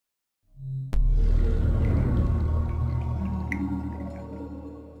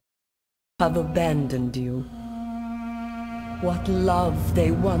have abandoned you. What love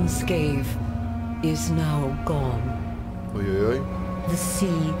they once gave is now gone. Oi, oi, oi. The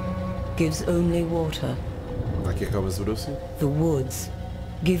sea gives only water. Aqui é Kaomasbruce. The woods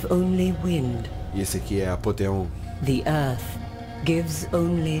give only wind. E esse aqui é Apotheon. The earth gives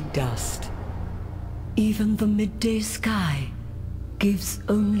only dust. Even the midday sky gives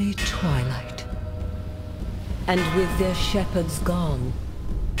only twilight. And with their shepherds gone,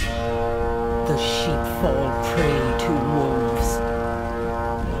 the sheep fall prey to wolves.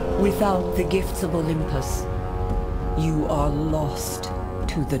 Without the gifts of Olympus, you are lost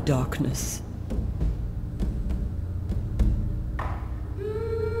to the darkness.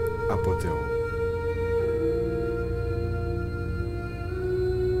 Apotheon.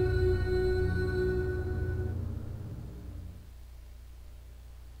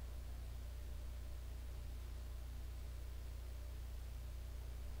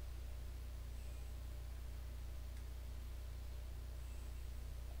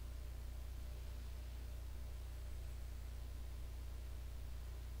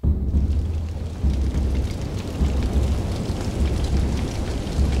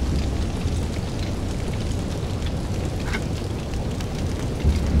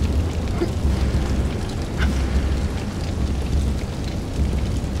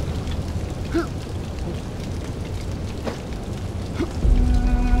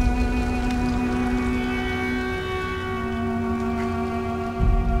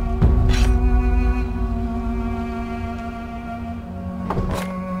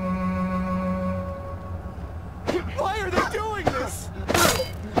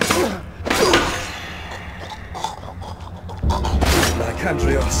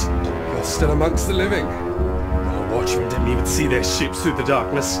 Andreas, you're still amongst the living. Our watchmen didn't even see their ships through the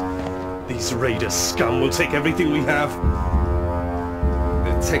darkness. These raiders scum will take everything we have.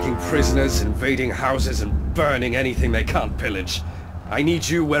 They're taking prisoners, invading houses, and burning anything they can't pillage. I need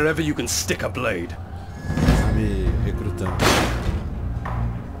you wherever you can stick a blade. Me recrutando.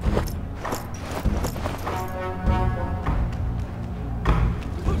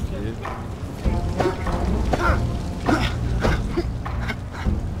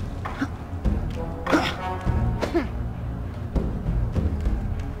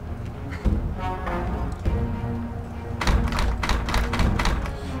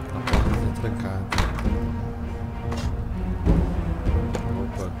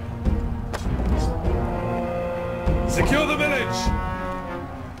 Secure the village!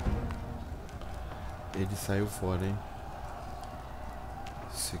 Ele saiu fora, hein?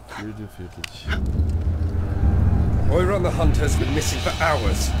 Secure the village. Moira and the hunter has been missing for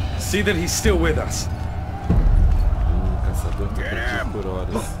hours. See that he's still with us. Caçador tá perdido por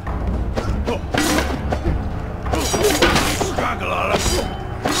horas.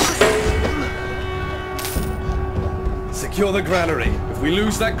 Secure the granary. If we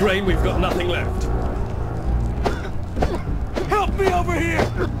lose that grain, we've got nothing left. Help me over here!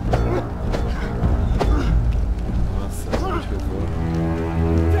 Nossa, onde que eu vou?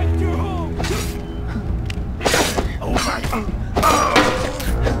 Take you home! Oh my!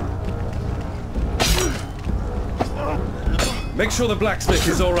 Make sure the blacksmith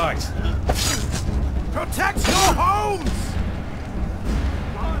is all right. Protect your homes!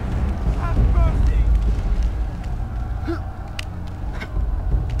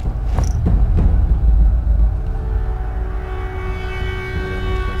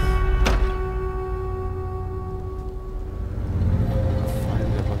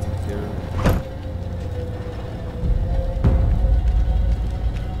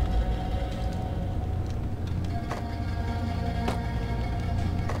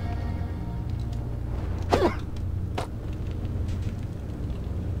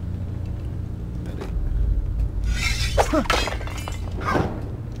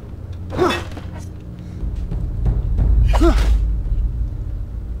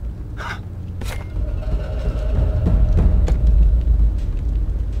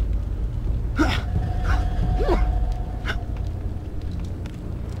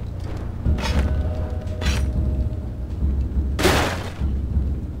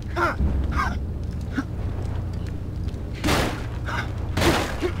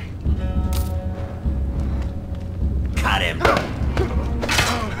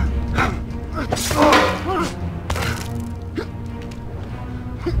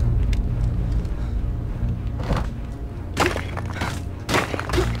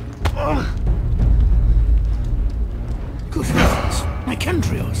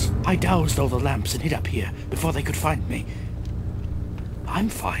 I doused all the lamps and hid up here before they could find me. I'm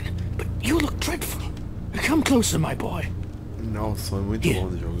fine, but you look dreadful. Come closer, my boy. Não, o som é muito Here, bom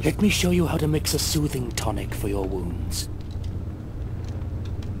do jogo. let me show you how to mix a soothing tonic for your wounds.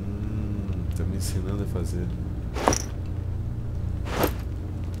 Tá me ensinando a fazer.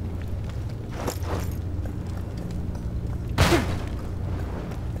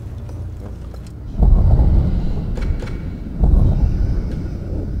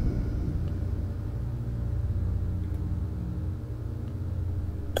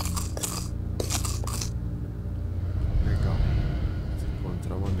 Legal. Vou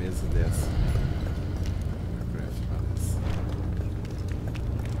encontrar uma mesa dessa. Craft, parece.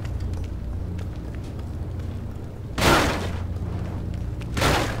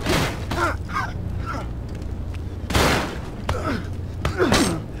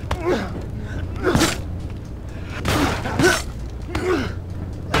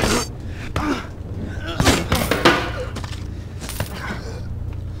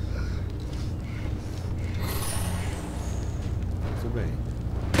 Muito bem.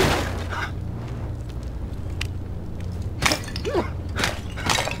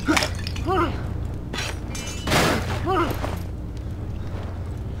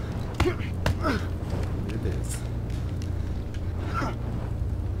 Beleza.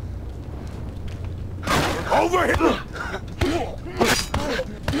 Over here!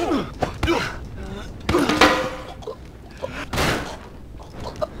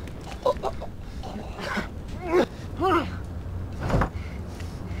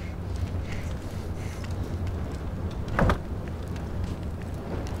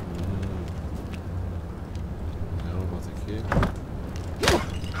 Não, bota aqui.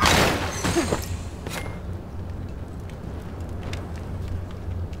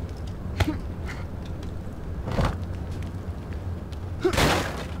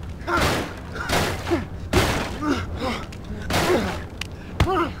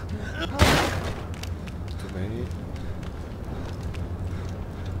 Muito bem.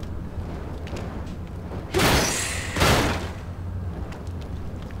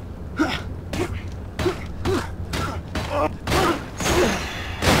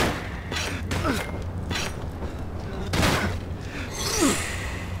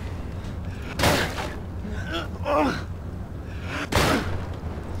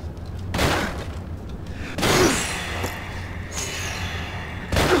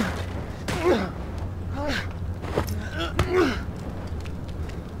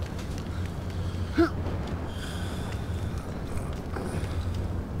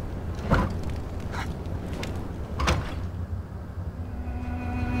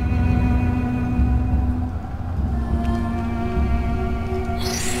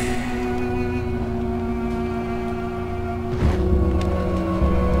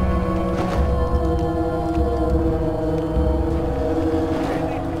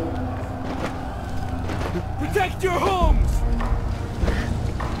 Protect your homes!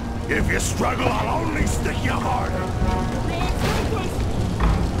 If you struggle, I'll only stick you harder!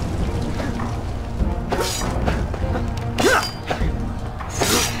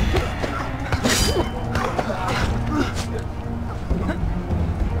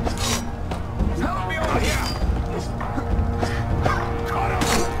 Help me over here! Cut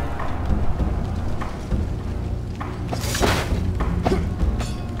him!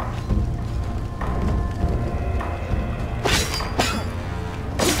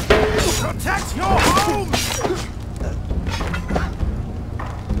 Protect your homes!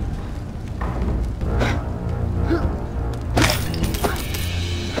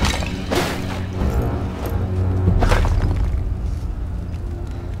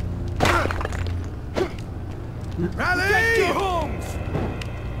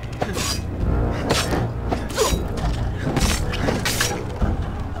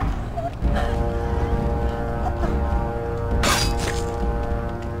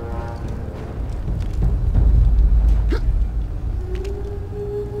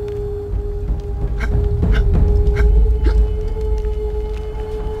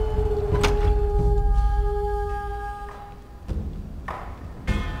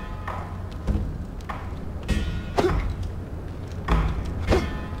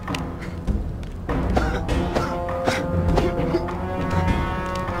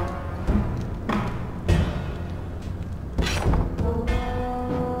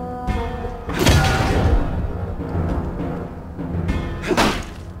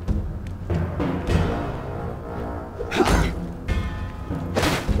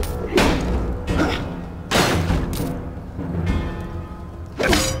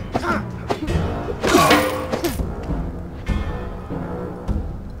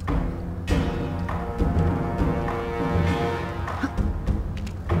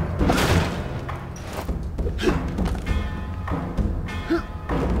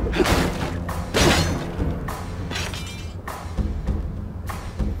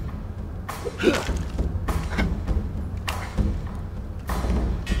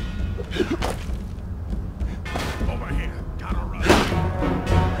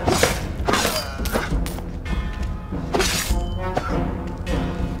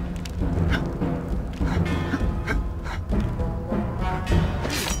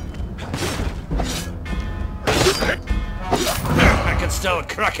 still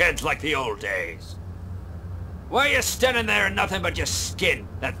crackheads like the old days. Why are you standing there in nothing but your skin?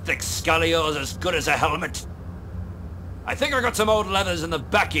 That thick skull of yours as good as a helmet? I think I got some old leathers in the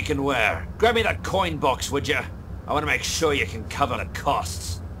back you can wear. Grab me that coin box, would you? I want to make sure you can cover the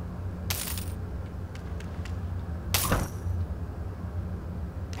costs.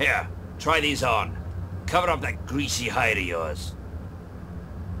 Here, try these on. Cover up that greasy hide of yours.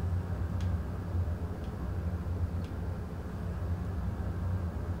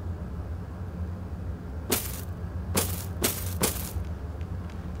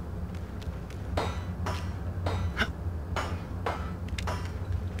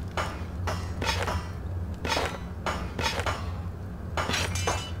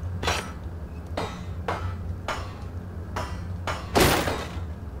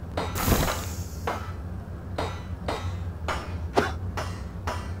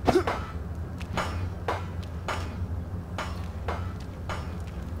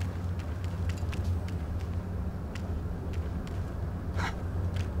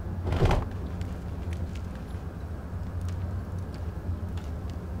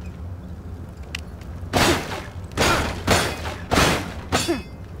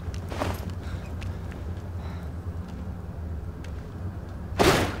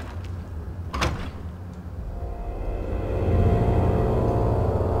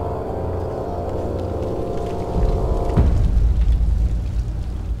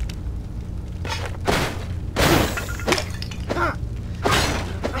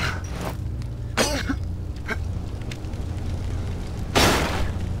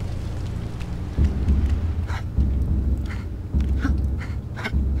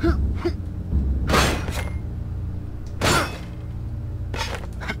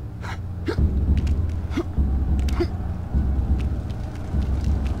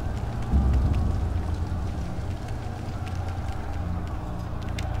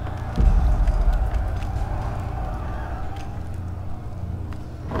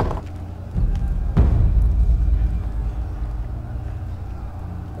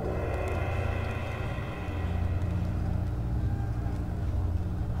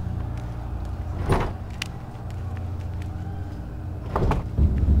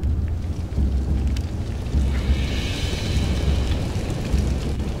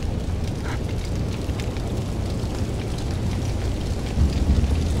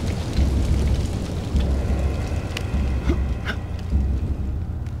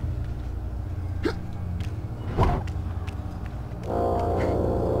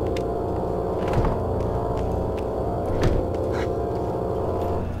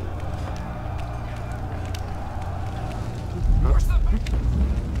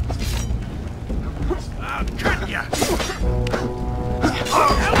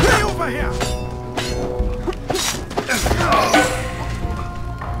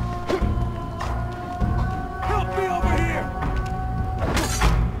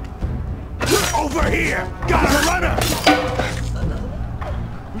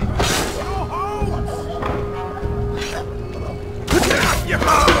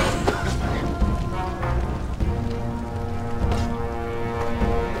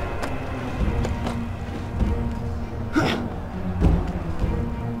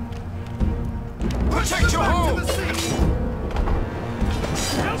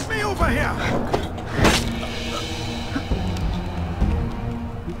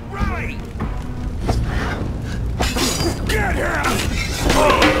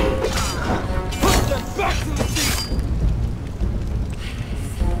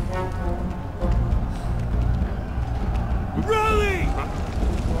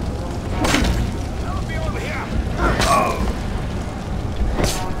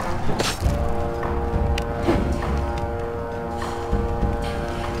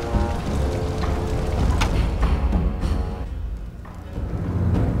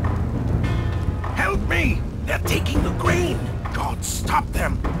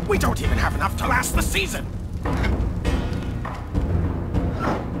 We don't even have enough to last the season!